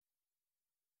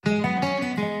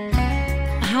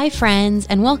Hi, friends,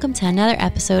 and welcome to another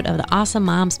episode of the Awesome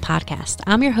Moms Podcast.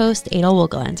 I'm your host, Adel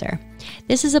Wogelenzer.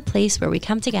 This is a place where we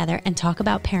come together and talk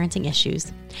about parenting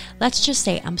issues. Let's just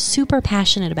say I'm super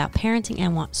passionate about parenting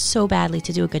and want so badly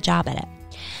to do a good job at it.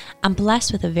 I'm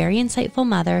blessed with a very insightful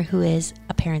mother who is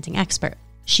a parenting expert.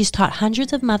 She's taught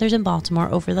hundreds of mothers in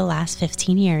Baltimore over the last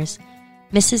 15 years,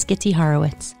 Mrs. Gitti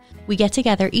Horowitz. We get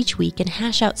together each week and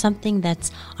hash out something that's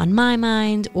on my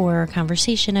mind or a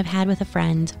conversation I've had with a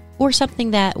friend or something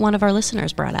that one of our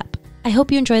listeners brought up. I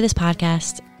hope you enjoy this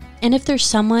podcast. And if there's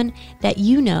someone that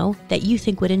you know that you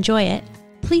think would enjoy it,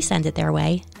 please send it their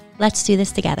way. Let's do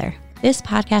this together. This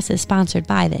podcast is sponsored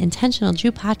by the Intentional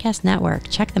Jew Podcast Network.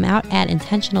 Check them out at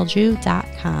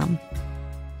intentionaljew.com.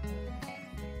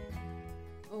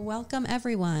 Welcome,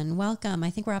 everyone. Welcome. I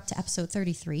think we're up to episode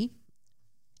 33.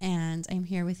 And I'm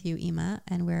here with you, Emunah,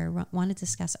 and we want to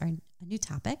discuss a new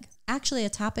topic. Actually, a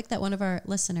topic that one of our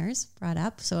listeners brought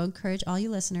up. So I encourage all you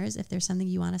listeners, if there's something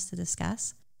you want us to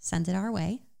discuss, send it our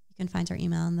way. You can find our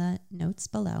email in the notes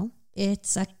below.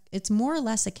 It's more or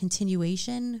less a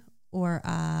continuation, or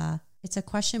it's a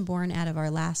question born out of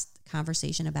our last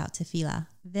conversation about tefillah.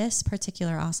 This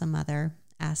particular awesome mother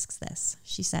asks this.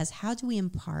 She says, how do we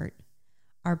impart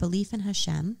our belief in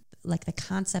Hashem, like the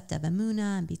concept of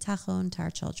Emunah and bitachon, to our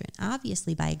children?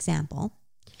 Obviously, by example,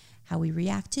 how we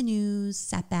react to news,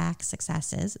 setbacks,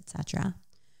 successes, etc.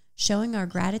 Showing our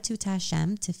gratitude to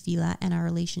Hashem, tefillah, and our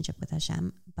relationship with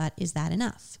Hashem. But is that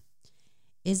enough?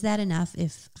 Is that enough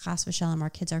if, chas v'shalom, our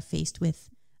kids are faced with,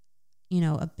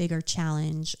 a bigger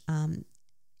challenge?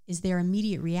 Is their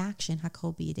immediate reaction,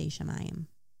 hakol b'yedei shamayim?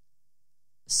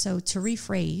 So to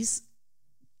rephrase,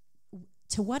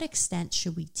 to what extent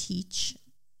should we teach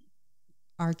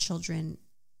our children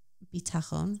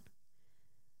bitachon,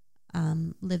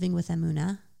 living with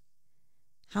Emunah?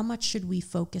 How much should we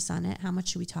focus on it? How much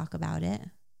should we talk about it?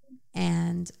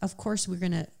 And of course, we're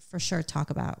going to for sure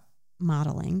talk about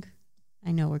modeling.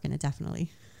 I know we're going to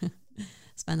definitely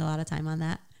spend a lot of time on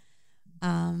that.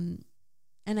 And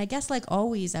I guess, like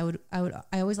always, I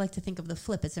always like to think of the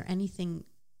flip. Is there anything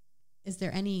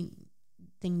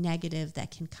negative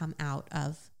that can come out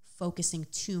of focusing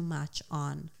too much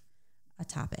on a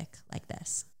topic like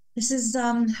this? This is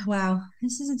wow.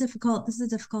 This is a difficult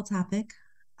topic.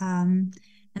 And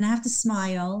I have to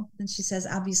smile. And she says,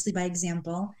 obviously by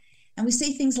example. And we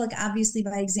say things like obviously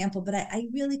by example, but I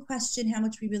really question how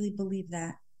much we really believe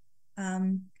that.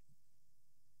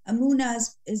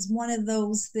 Emunah is one of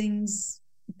those things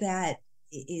that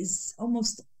is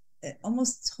almost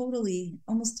totally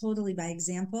by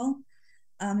example.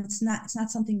 It's not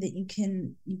something that you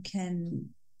can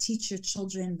teach your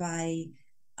children by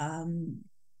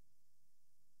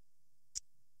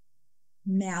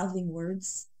mouthing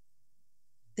words.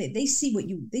 They see what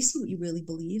you really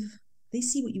believe. They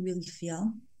see what you really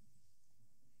feel.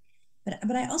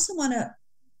 But I also want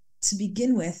to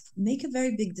begin with, make a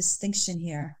very big distinction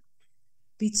here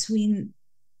between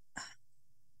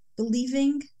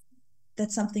believing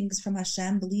that something's from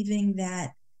Hashem, believing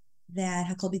that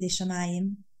hakol b'yedei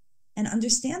shamayim, and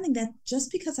understanding that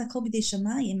just because hakol b'yedei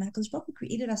shamayim, HaKadosh Baruch Hu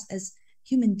created us as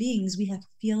human beings, we have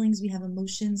feelings, we have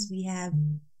emotions, we have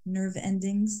nerve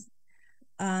endings.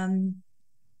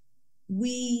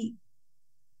 We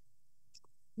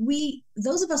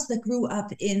those of us that grew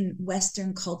up in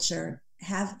Western culture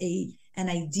have an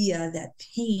idea that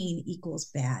pain equals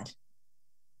bad,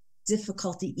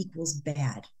 difficulty equals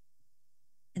bad,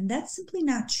 and that's simply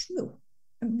not true.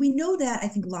 We know that, I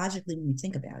think, logically when we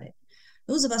think about it.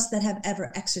 Those of us that have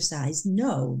ever exercised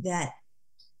know that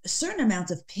a certain amount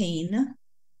of pain,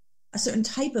 a certain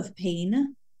type of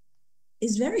pain,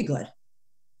 is very good.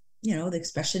 The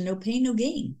expression, no pain, no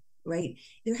gain, right?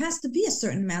 There has to be a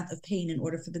certain amount of pain in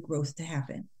order for the growth to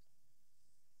happen,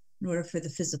 in order for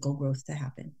the physical growth to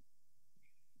happen.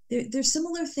 There's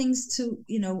similar things to,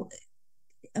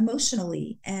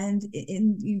 emotionally and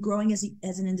in you growing as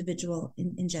an individual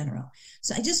in general.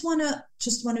 So I just want to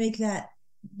make that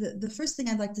the first thing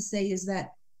I'd like to say is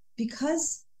that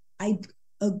because I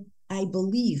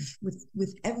believe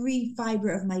with every fiber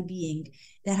of my being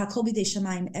that hakol b'yedei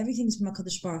shamayim, everything is from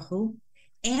HaKadosh Baruch Hu,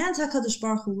 and HaKadosh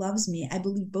Baruch Hu loves me. I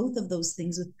believe both of those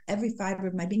things with every fiber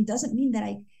of my being. Doesn't mean that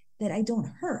I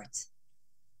don't hurt,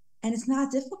 and it's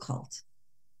not difficult,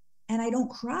 and I don't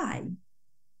cry,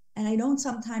 and I don't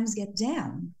sometimes get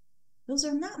down. Those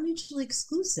are not mutually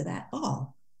exclusive at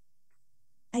all.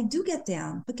 I do get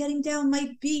down, but getting down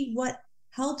might be what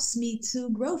helps me to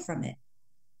grow from it.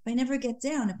 If I never get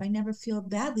down, if I never feel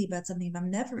badly about something, if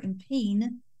I'm never in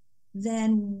pain,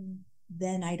 then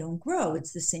I don't grow.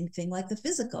 It's the same thing like the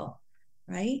physical,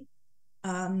 right?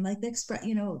 Like the express,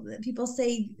 people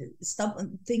say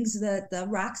things that the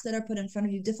rocks that are put in front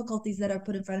of you, difficulties that are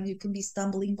put in front of you can be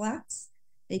stumbling blocks.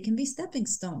 They can be stepping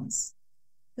stones,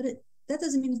 but that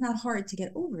doesn't mean it's not hard to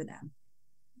get over them.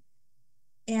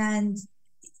 And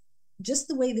just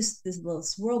the way this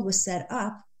world was set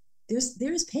up,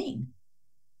 there's pain.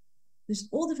 There's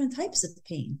all different types of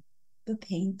pain, but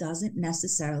pain doesn't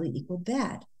necessarily equal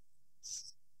bad.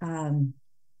 It's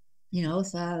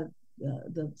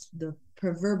the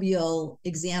proverbial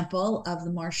example of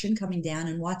the Martian coming down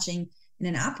and watching in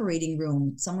an operating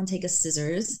room someone take a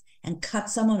scissors and cut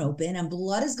someone open, and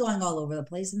blood is going all over the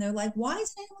place, and they're like, why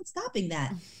is anyone stopping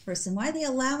that person? Why are they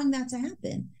allowing that to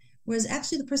happen? Whereas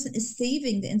actually the person is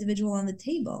saving the individual on the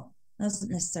table. It doesn't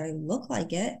necessarily look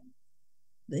like it,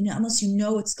 but, unless you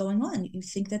know what's going on. You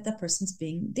think that the person's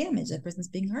being damaged, that person's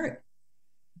being hurt,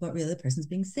 but really the person's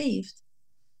being saved.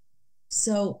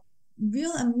 So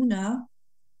real Emunah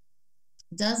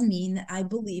does mean that I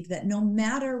believe that no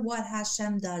matter what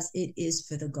Hashem does, it is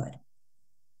for the good.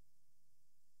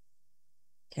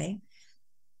 Okay?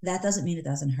 That doesn't mean it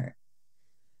doesn't hurt.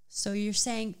 So you're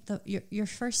saying, you're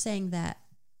first saying that,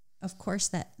 of course,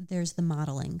 that there's the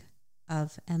modeling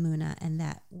of Emunah, and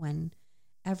that when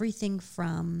everything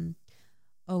from,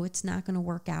 oh, it's not going to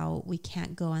work out, we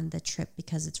can't go on the trip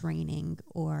because it's raining,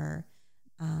 or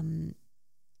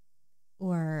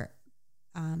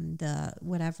the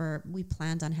whatever we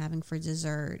planned on having for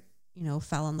dessert,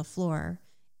 fell on the floor,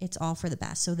 it's all for the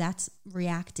best. So that's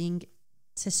reacting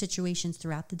to situations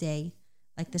throughout the day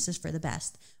like this is for the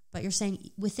best. But you're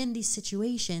saying within these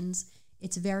situations,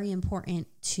 it's very important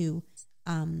to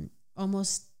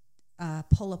almost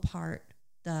pull apart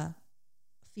the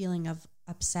feeling of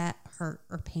upset, hurt,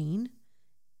 or pain,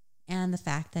 and the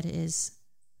fact that it is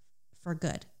for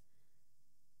good.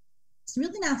 It's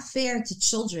really not fair to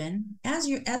children as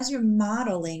you're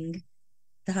modeling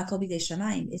the Hakol B'dei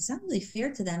Shamayim. It's not really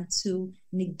fair to them to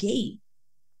negate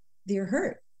their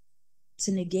hurt,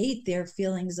 to negate their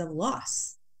feelings of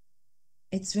loss.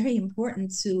 It's very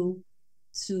important to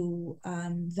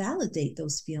validate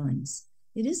those feelings.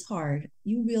 It is hard.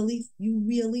 You really,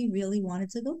 really wanted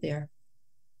to go there.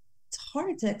 It's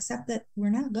hard to accept that we're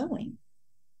not going.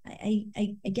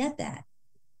 I get that,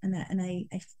 and I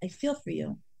feel for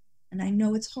you. And I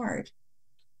know it's hard.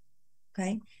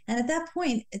 Okay. And at that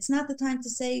point, it's not the time to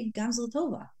say Gamzul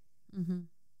Tova. Mm-hmm.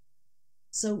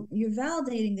 So you're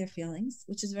validating their feelings,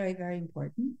 which is very, very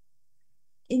important.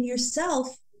 In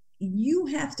yourself, you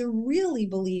have to really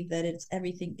believe that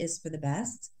everything is for the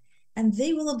best, and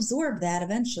they will absorb that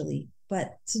eventually.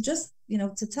 But to just,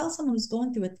 to tell someone who's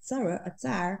going through a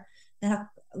tsar, that,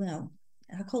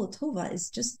 Hakol Tova is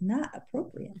just not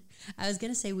appropriate. I was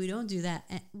going to say, we don't do that.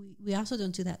 We also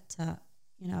don't do that to,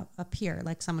 a peer,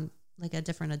 like someone, like a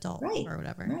different adult, right, or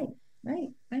whatever. Right.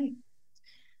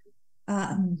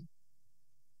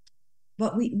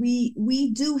 But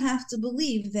we do have to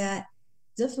believe that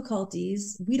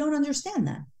difficulties, we don't understand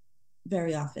them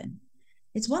very often.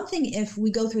 It's one thing if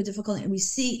we go through a difficulty and we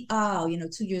see, 2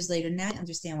 years later, now I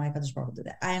understand why Kadosh Baruch Hu did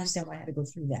that. I understand why I had to go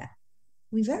through that.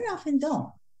 We very often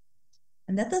don't.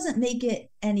 And that doesn't make it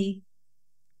any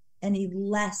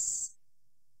less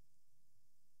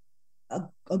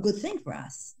a good thing for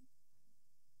us.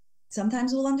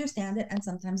 Sometimes we'll understand it and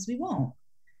sometimes we won't.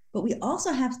 But we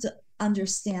also have to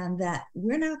understand that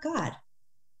we're not God.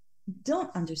 We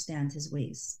don't understand his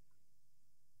ways.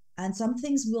 And some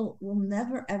things we'll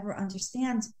never, ever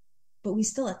understand, but we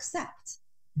still accept.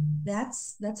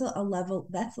 That's a level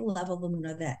of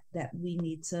Emunah that we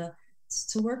need to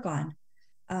work on.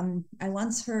 I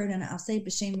once heard, and I'll say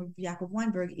b'shem of Yaakov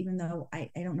Weinberg, even though I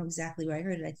don't know exactly where I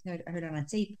heard it. I think I heard it on a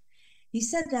tape. He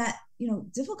said that,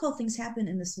 difficult things happen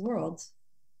in this world.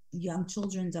 Young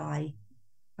children die.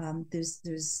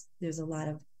 There's a lot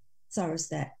of sorrows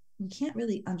that we can't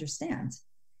really understand.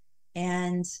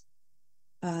 And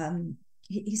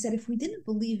he said, if we didn't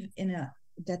believe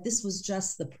that this was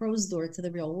just the prose door to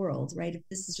the real world, right? If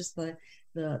this is just the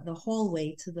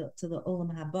hallway to the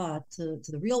Olam Haba,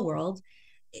 to the real world,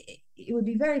 it would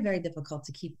be very, very difficult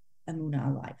to keep Emunah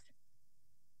alive,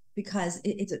 because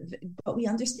but we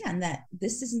understand that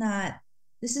this is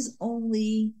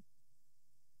only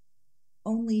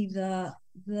the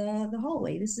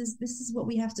hallway. This is what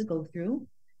we have to go through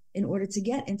in order to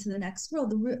get into the next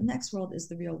world. The next world is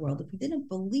the real world. If we didn't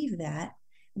believe that,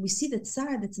 and we see the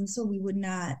tsar that's in soul,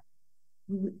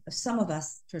 some of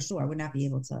us for sure would not be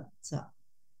able to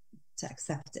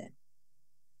accept it.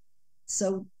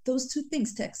 So those two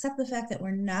things, to accept the fact that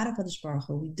we're not a Kadosh Baruch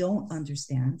Hu, we don't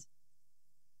understand,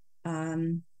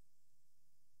 and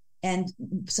And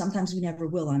sometimes we never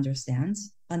will understand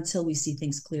until we see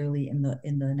things clearly in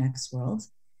the next world,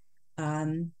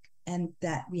 and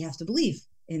that we have to believe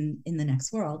in the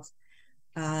next world.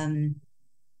 So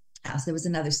there was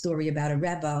another story about a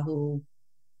Rebbe who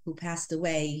passed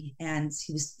away, and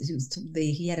he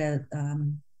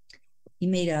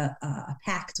made a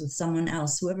pact with someone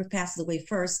else. Whoever passes away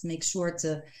first, make sure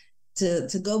to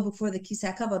go before the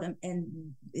Kisei HaKavod,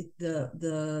 and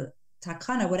the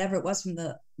takana, whatever it was from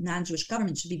the non-Jewish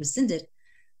government, should be rescinded,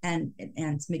 and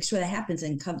make sure that happens,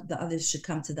 and the others should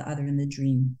come to the other in the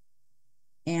dream.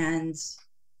 And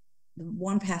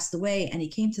one passed away, and he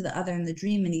came to the other in the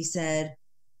dream, and he said,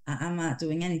 I'm not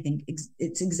doing anything.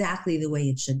 It's exactly the way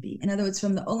it should be. In other words,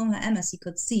 from the Olam HaEmes, he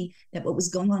could see that what was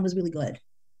going on was really good.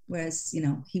 Whereas,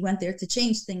 he went there to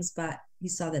change things, but he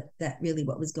saw that really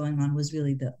what was going on was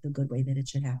really the good way that it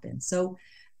should happen. So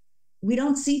we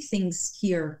don't see things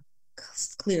here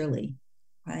clearly,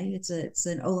 right? It's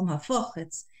an Olam HaFuch.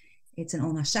 It's an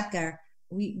Olam HaShakar.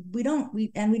 We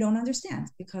don't understand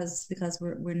because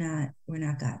we're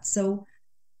not God. So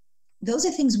those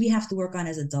are things we have to work on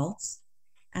as adults.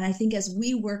 And I think as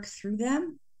we work through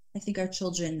them, I think our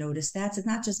children notice that. So it's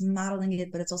not just modeling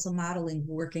it, but it's also modeling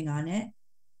working on it.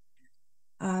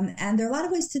 And there are a lot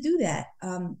of ways to do that.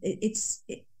 It's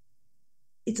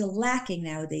a lacking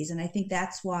nowadays. And I think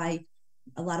that's why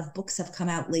a lot of books have come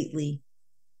out lately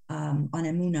on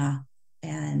Emunah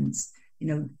and,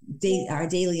 our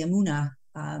daily Emunah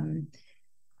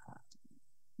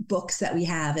books that we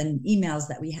have and emails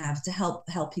that we have to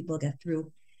help people get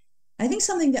through. I think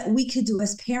something that we could do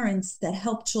as parents that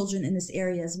help children in this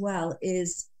area as well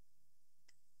is,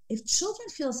 if children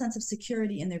feel a sense of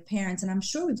security in their parents, and I'm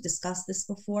sure we've discussed this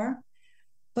before,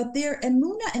 but their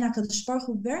emunah in HaKadosh Baruch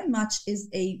Hu very much is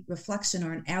a reflection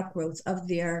or an outgrowth of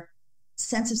their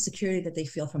sense of security that they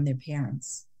feel from their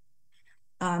parents.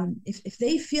 If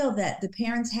they feel that the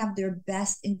parents have their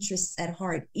best interests at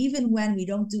heart, even when we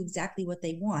don't do exactly what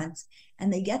they want,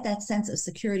 and they get that sense of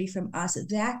security from us,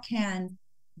 that can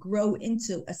grow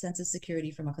into a sense of security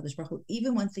from HaKadosh Baruch Hu,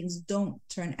 even when things don't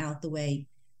turn out the way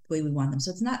we want them. So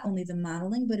it's not only the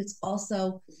modeling, but it's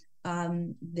also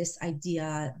this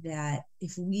idea that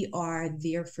if we are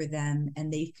there for them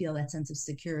and they feel that sense of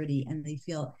security, and they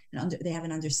feel they have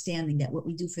an understanding that what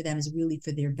we do for them is really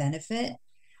for their benefit,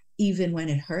 even when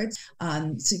it hurts.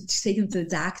 So take them to the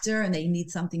doctor and they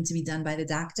need something to be done by the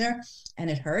doctor and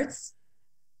it hurts.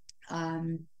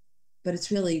 But it's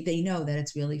really, they know that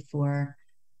it's really for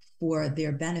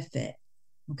their benefit.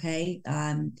 Okay.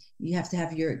 You have to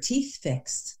have your teeth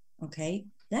fixed. Okay.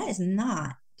 That is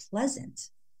not pleasant.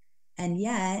 And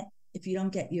yet, if you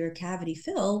don't get your cavity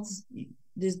filled,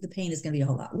 the pain is going to be a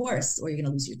whole lot worse, or you're going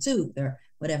to lose your tooth or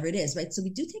whatever it is. Right. So we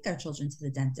do take our children to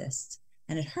the dentist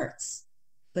and it hurts,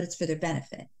 but it's for their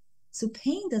benefit. So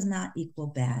pain does not equal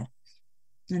bad.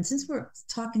 And since we're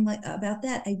talking about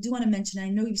that, I do want to mention, I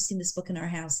know you've seen this book in our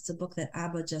house. It's a book that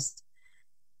Abba just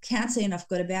can't say enough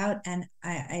good about. And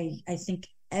I think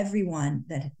everyone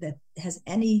that has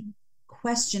any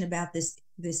question about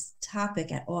this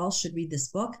topic at all should read this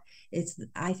book. It's,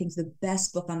 I think, the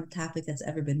best book on the topic that's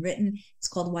ever been written. It's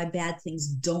called Why Bad Things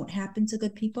Don't Happen to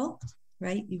Good People.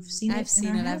 Right? You've seen it. I've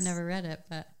seen it. I've never read it,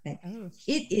 but okay.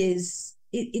 It is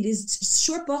a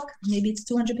short book. Maybe it's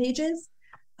 200 pages.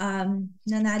 No,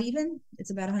 not even.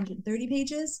 It's about 130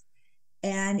 pages.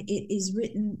 And it is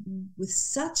written with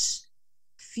such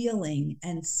feeling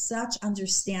and such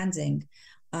understanding.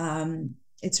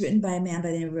 It's written by a man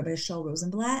by the name of Rabbi Shol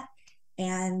Rosenblatt.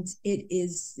 And it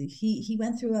is, he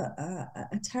went through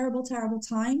a terrible, terrible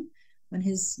time when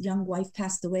his young wife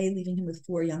passed away, leaving him with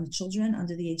 4 young children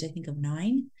under the age, I think, of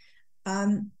 9.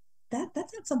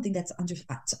 That's not something that's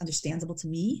understandable to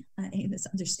me. It's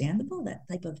understandable, that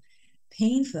type of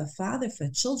pain for a father, for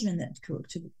children,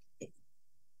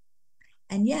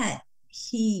 and yet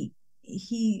he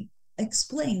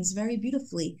explains very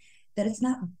beautifully that it's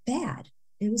not bad.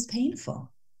 It was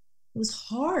painful. It was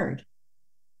hard,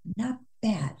 not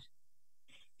bad.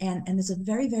 And there's a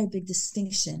very, very big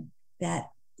distinction that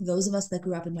those of us that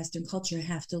grew up in Western culture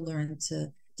have to learn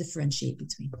to differentiate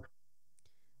between.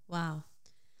 Wow.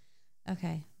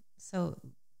 Okay. So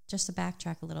just to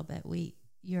backtrack a little bit,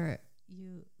 you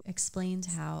explained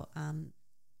how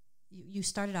you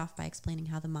started off by explaining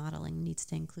how the modeling needs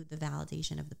to include the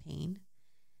validation of the pain.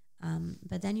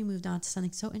 But then you moved on to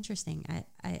something so interesting.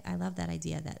 I love that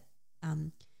idea that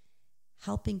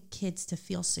helping kids to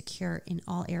feel secure in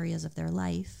all areas of their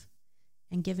life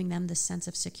and giving them the sense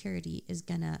of security is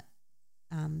going to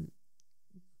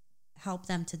help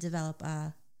them to develop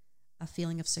a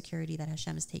feeling of security that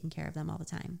Hashem is taking care of them all the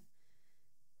time.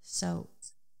 So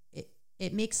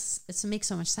it makes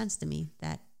so much sense to me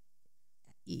that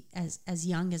as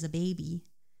young as a baby,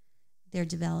 they're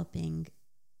developing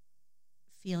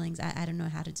feelings. I don't know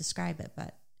how to describe it,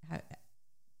 but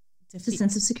it's a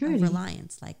sense of security, of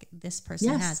reliance. Like, this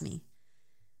person has me.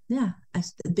 Yeah,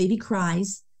 the baby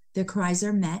cries. Their cries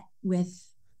are met with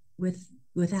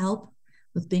help,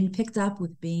 with being picked up,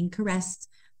 with being caressed,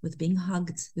 with being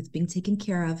hugged, with being taken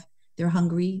care of. They're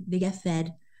hungry. They get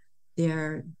fed. They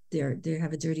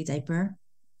have a dirty diaper.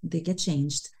 They get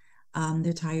changed.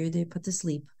 They're tired. They're put to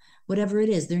sleep. Whatever it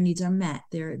is, their needs are met.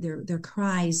 Their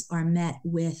cries are met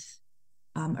with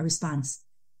a response.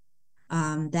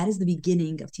 That is the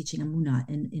beginning of teaching Emunah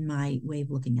in my way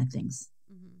of looking at things.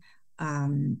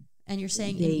 Mm-hmm. And you're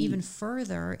saying even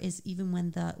further is even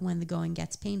when the going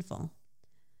gets painful,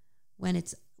 when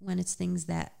it's things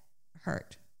that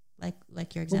hurt,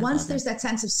 like your example. But once there's that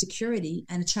sense of security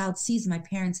and a child sees my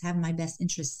parents have my best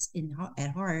interests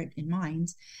at heart, in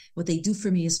mind, what they do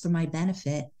for me is for my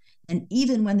benefit. And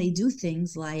even when they do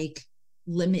things like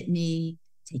limit me,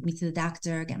 take me to the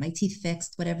doctor, get my teeth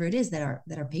fixed, whatever it is that are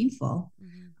painful,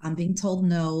 mm-hmm. I'm being told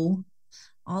no.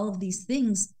 All of these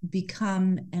things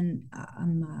become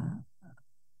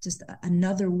just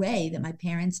another way that my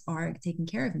parents are taking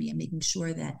care of me and making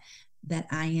sure that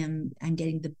I'm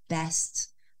getting the best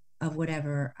of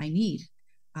whatever I need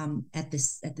at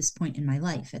this point in my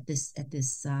life, at this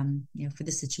for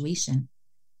this situation.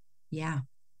 Yeah.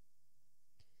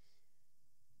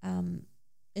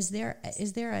 Is there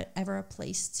ever a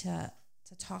place to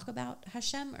talk about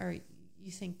Hashem, or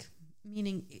you think,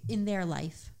 meaning in their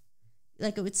life?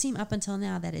 Like, it would seem up until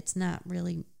now that it's not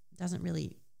really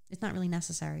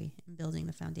necessary in building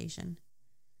the foundation.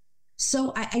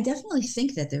 So I definitely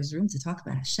think that there's room to talk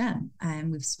about Hashem.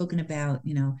 And we've spoken about,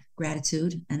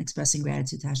 gratitude and expressing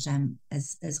gratitude to Hashem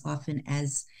as often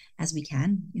as we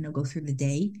can, go through the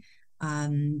day,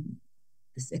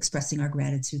 expressing our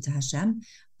gratitude to Hashem.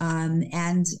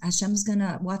 And Hashem's going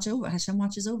to watch over. Hashem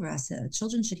watches over us.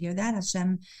 Children should hear that.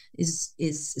 Hashem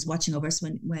is watching over us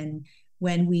when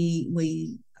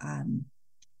we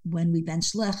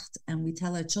bench shlicht and we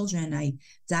tell our children, I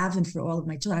daven for all of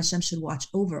my children. Hashem should watch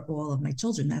over all of my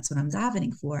children. That's what I'm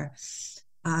davening for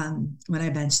when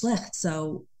I bench shlicht.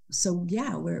 So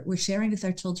yeah, we're sharing with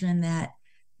our children that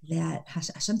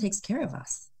Hashem takes care of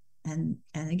us. And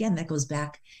again, that goes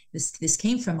back. This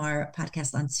came from our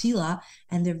podcast on Tefillah,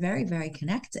 and they're very, very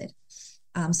connected.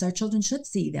 So our children should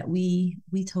see that we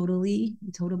totally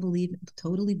believe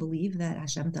that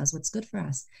Hashem does what's good for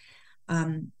us.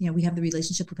 We have the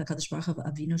relationship with HaKadosh Baruch Hu of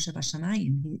Avinu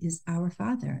Shebashamayim. He is our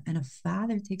Father, and a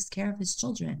father takes care of his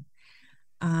children.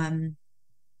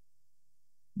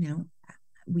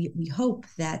 We hope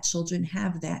that children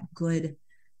have that good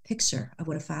picture of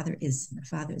what a father is. A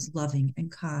father is loving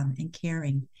and calm and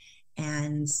caring,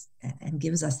 and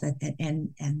gives us that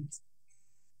and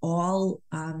all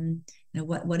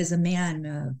what is a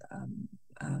man.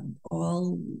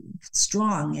 All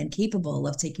strong and capable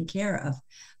of taking care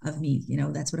of me.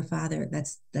 That's what a father.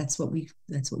 That's what we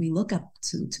look up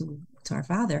to our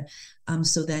Father.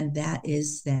 So then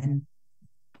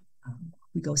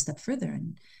we go a step further,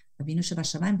 and Avinu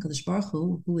Shebashamayim, Kadosh Baruch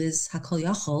Hu, who is Hakol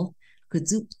Yachol, could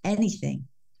do anything.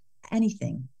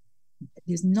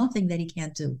 There's nothing that he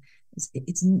can't do.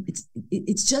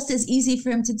 It's just as easy for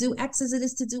him to do X as it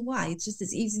is to do Y. It's just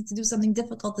as easy to do something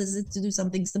difficult as it is to do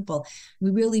something simple.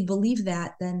 We really believe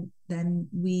that, then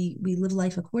we live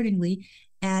life accordingly.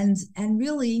 And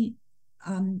really,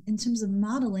 in terms of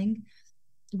modeling,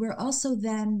 we're also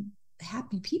then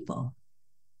happy people.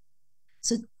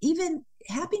 So even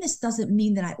happiness doesn't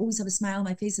mean that I always have a smile on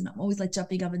my face and I'm always like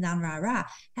jumping up and down, rah, rah.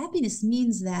 Happiness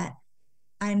means that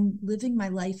I'm living my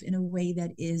life in a way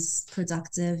that is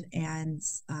productive and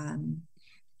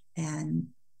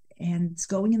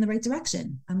going in the right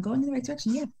direction. I'm going in the right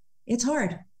direction. Yeah, it's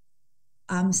hard.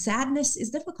 Sadness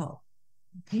is difficult.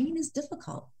 Pain is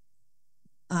difficult.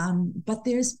 But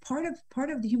there's part of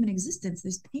the human existence.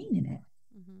 There's pain in it.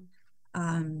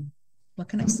 Mm-hmm. What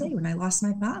can I say? When I lost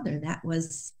my father, that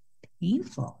was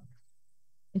painful.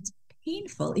 It's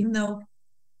painful, even though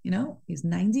he's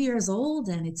 90 years old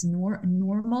and it's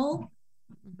normal,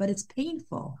 but it's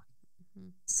painful. Mm-hmm.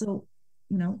 So,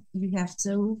 you have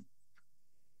to,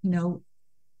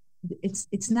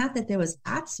 it's not that there was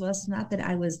atzvah, it's not that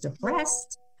I was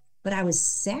depressed, but I was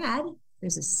sad.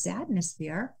 There's a sadness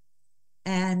there.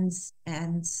 And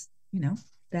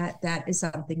that is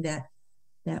something that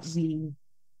we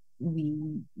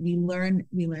learn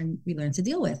to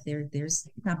deal with. There's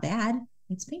not bad.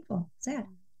 It's painful, sad.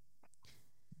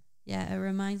 Yeah, it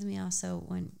reminds me also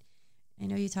when I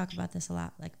know you talk about this a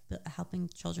lot, like helping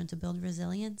children to build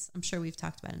resilience. I'm sure we've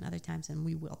talked about it in other times, and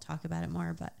we will talk about it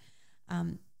more. But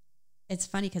it's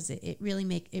funny because it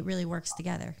really works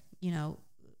together. You know,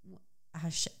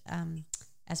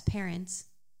 as parents,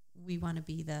 we want to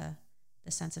be the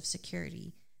sense of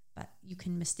security, but you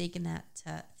can mistake that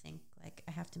to think like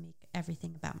I have to make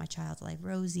everything about my child's life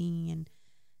rosy and,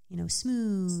 you know,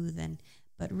 smooth,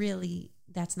 but really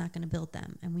that's not going to build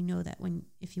them. And we know that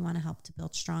if you want to help to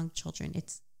build strong children,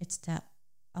 it's to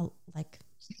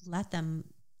let them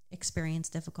experience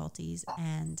difficulties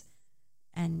and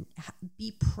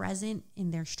be present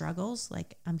in their struggles.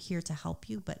 Like, I'm here to help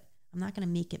you, but I'm not going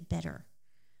to make it better.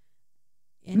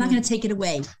 I'm not going to take it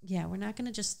away. Yeah, we're not going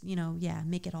to just,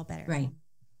 make it all better. Right.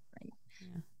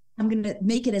 Yeah. I'm going to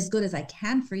make it as good as I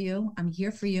can for you. I'm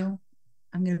here for you.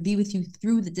 I'm going to be with you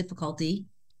through the difficulty.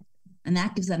 And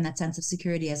that gives them that sense of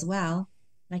security as well.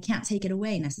 But I can't take it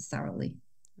away necessarily.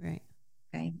 Right.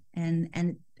 Okay. And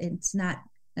it's not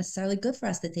necessarily good for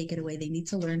us to take it away. They need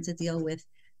to learn to deal with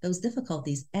those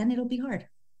difficulties, and it'll be hard.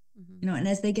 Mm-hmm. And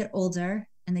as they get older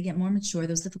and they get more mature,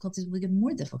 those difficulties will get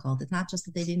more difficult. It's not just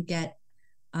that they didn't get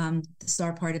the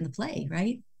star part in the play,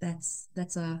 right? That's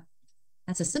a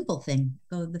simple thing.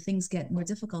 So the things get more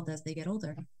difficult as they get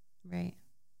older. Right.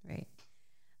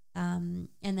 And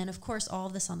then, of course, all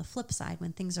of this on the flip side,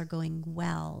 when things are going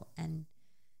well and,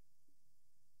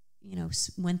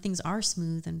 when things are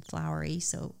smooth and flowery,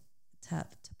 so to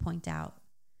point out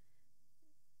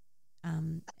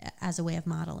as a way of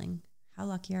modeling, how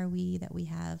lucky are we that we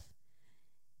have,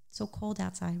 it's so cold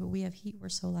outside, but we have heat. We're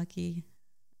so lucky.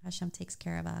 Hashem takes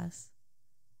care of us.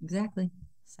 Exactly.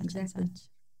 Such and such.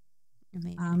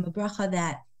 Amazing. A bracha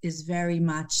that is very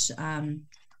much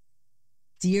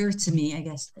dear to me, I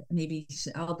guess maybe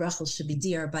all brachos should be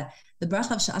dear, but the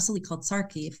bracha of She'asali called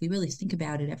Sarki, if we really think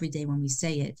about it every day when we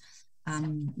say it,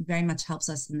 very much helps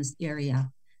us in this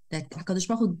area, that HaKadosh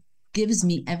Baruch Hu gives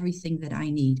me everything that I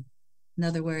need. In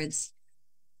other words,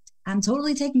 I'm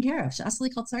totally taken care of.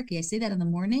 She'asali called Sarki. I say that in the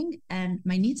morning, and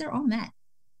my needs are all met.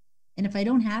 And if I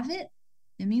don't have it,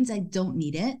 it means I don't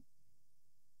need it,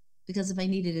 because if I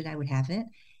needed it, I would have it.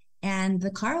 And the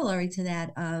corollary to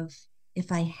that of,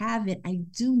 if I have it, I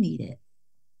do need it.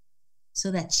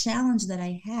 So that challenge that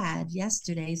I had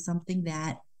yesterday is something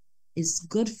that is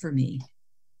good for me.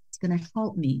 It's going to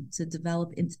help me to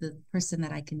develop into the person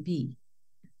that I can be.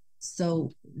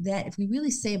 So that if we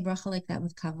really say a bracha like that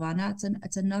with kavana,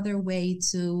 it's another way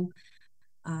to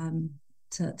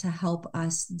help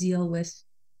us deal with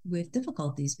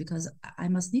difficulties, because I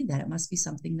must need that. It must be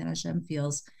something that Hashem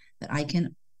feels that I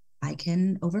can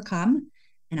overcome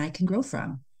and I can grow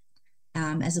from.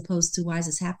 As opposed to, why is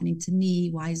this happening to me?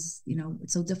 Why is,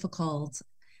 it's so difficult?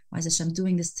 Why is Hashem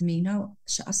doing this to me? No,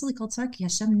 She'asali called Sarki.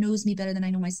 Hashem knows me better than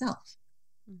I know myself.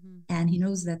 Mm-hmm. And he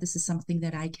knows that this is something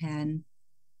that I can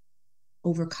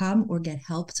overcome or get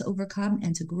help to overcome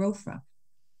and to grow from.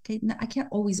 Okay. Now, I can't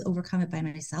always overcome it by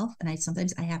myself. And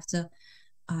sometimes I have to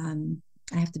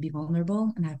be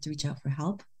vulnerable, and I have to reach out for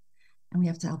help. And we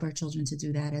have to help our children to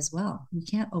do that as well. We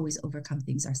can't always overcome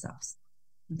things ourselves.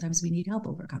 Sometimes we need help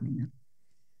overcoming them.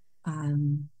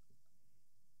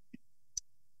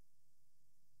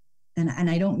 And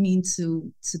I don't mean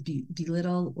to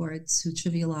belittle or to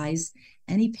trivialize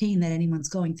any pain that anyone's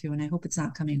going through, and I hope it's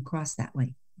not coming across that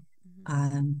way.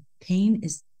 Mm-hmm. Pain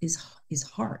is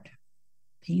hard.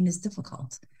 Pain is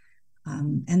difficult.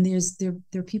 And there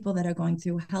are people that are going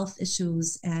through health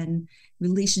issues and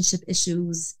relationship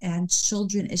issues and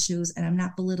children issues, and I'm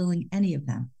not belittling any of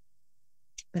them.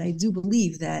 But I do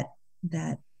believe that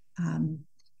they're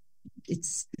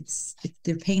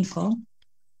painful,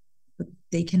 but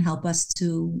they can help us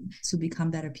to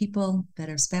become better people,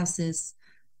 better spouses,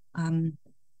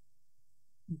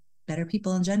 better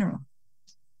people in general.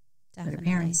 Definitely. Better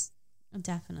parents.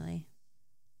 Definitely.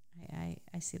 I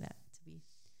see that to be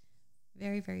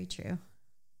very, very true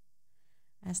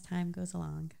as time goes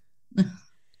along.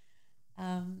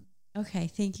 Okay.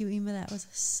 Thank you, Ima. That was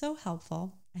so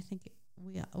helpful. I think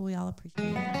we all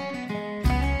appreciate it.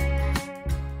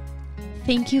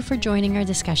 Thank you for joining our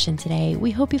discussion today. We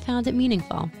hope you found it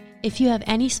meaningful. If you have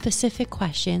any specific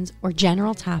questions or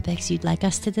general topics you'd like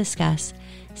us to discuss,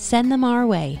 send them our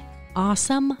way.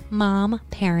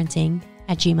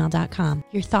 awesomemomparenting@gmail.com.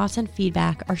 Your thoughts and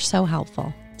feedback are so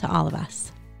helpful to all of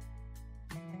us.